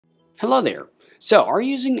Hello there. So, are you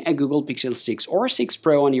using a Google Pixel 6 or 6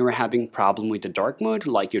 Pro and you're having problem with the dark mode,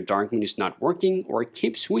 like your dark mode is not working or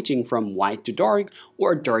keeps switching from white to dark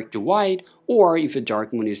or dark to white, or if the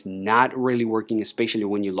dark mode is not really working, especially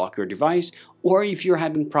when you lock your device, or if you're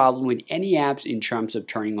having problem with any apps in terms of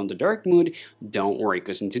turning on the dark mode, don't worry,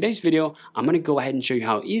 because in today's video, I'm going to go ahead and show you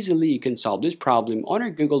how easily you can solve this problem on your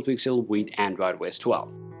Google Pixel with Android OS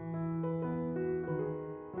 12.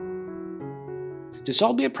 To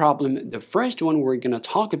solve the problem, the first one we're going to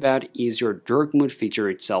talk about is your dark mode feature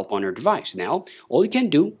itself on your device. Now, all you can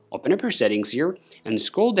do, open up your settings here and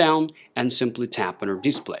scroll down and simply tap on your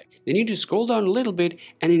display. Then you need to scroll down a little bit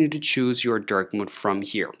and you need to choose your dark mode from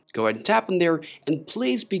here. Go ahead and tap on there, and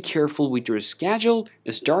please be careful with your schedule,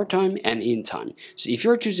 start time and end time. So if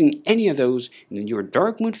you're choosing any of those, then your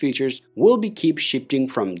dark mode features will keep shifting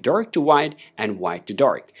from dark to white and white to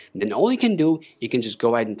dark. Then all you can do, you can just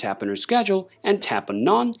go ahead and tap on your schedule and tap on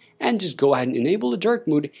none and just go ahead and enable the dark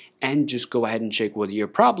mode and just go ahead and check whether your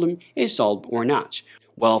problem is solved or not.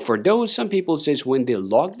 Well, for those, some people says when they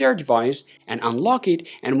lock their device and unlock it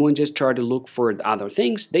and when just try to look for the other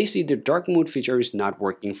things, they see the dark mode feature is not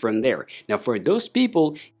working from there. Now, for those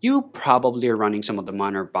people, you probably are running some of the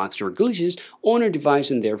minor bugs or glitches on your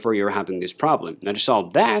device and therefore you're having this problem. Now, to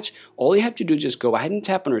solve that, all you have to do is just go ahead and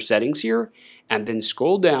tap on your settings here and then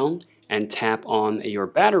scroll down and tap on your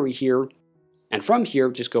battery here. And from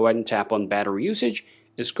here, just go ahead and tap on battery usage.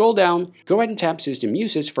 Scroll down, go ahead and tap system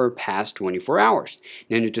usage for past 24 hours.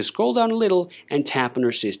 Then you need to scroll down a little and tap on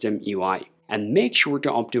your system UI. And make sure to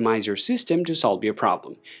optimize your system to solve your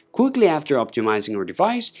problem. Quickly after optimizing your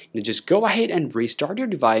device, you just go ahead and restart your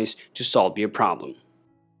device to solve your problem.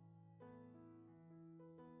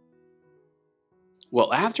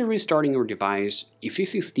 Well, after restarting your device, if you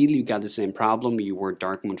see still you got the same problem, your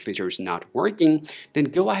dark mode feature is not working, then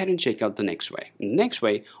go ahead and check out the next way. In the next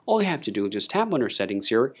way, all you have to do is just tap on your settings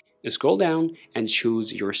here, scroll down and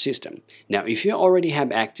choose your system. Now, if you already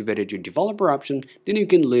have activated your developer option, then you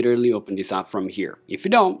can literally open this up from here. If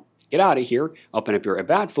you don't, get out of here, open up your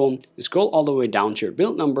About phone, scroll all the way down to your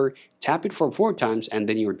build number, tap it for 4 times, and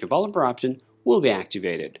then your developer option will be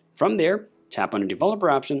activated. From there, tap on the developer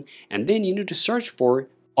option and then you need to search for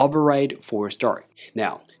override force dark.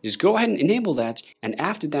 Now, just go ahead and enable that, and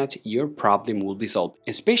after that, your problem will be solved,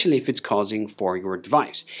 especially if it's causing for your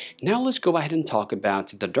device. Now, let's go ahead and talk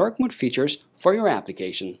about the dark mode features for your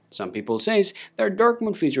application. Some people says their dark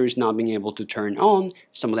mode feature is not being able to turn on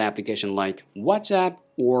some of the application like WhatsApp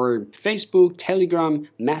or Facebook, Telegram,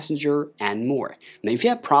 Messenger, and more. Now, if you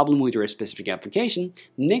have a problem with your specific application,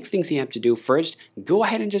 next things you have to do first, go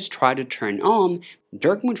ahead and just try to turn on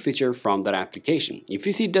dark mode feature from that application. If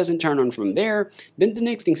you see it doesn't turn on from there, then the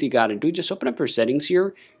next things you gotta do, just open up your settings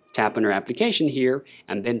here, tap on your application here,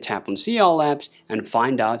 and then tap on See All Apps and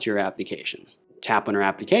find out your application. Tap on your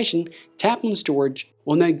application, tap on storage,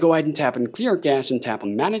 well now go ahead and tap on clear cache and tap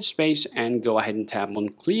on manage space and go ahead and tap on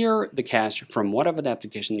clear the cache from whatever the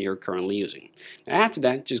application you're currently using. Now after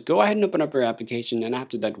that, just go ahead and open up your application, and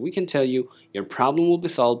after that we can tell you your problem will be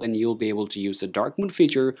solved and you'll be able to use the dark mode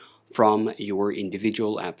feature from your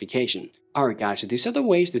individual application. Alright guys, so these are the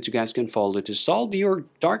ways that you guys can follow to solve your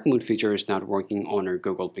dark mode feature is not working on your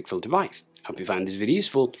Google Pixel device. Hope you find this video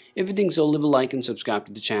useful. If you think so, leave a like and subscribe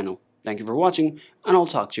to the channel. Thank you for watching, and I'll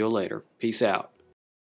talk to you later. Peace out.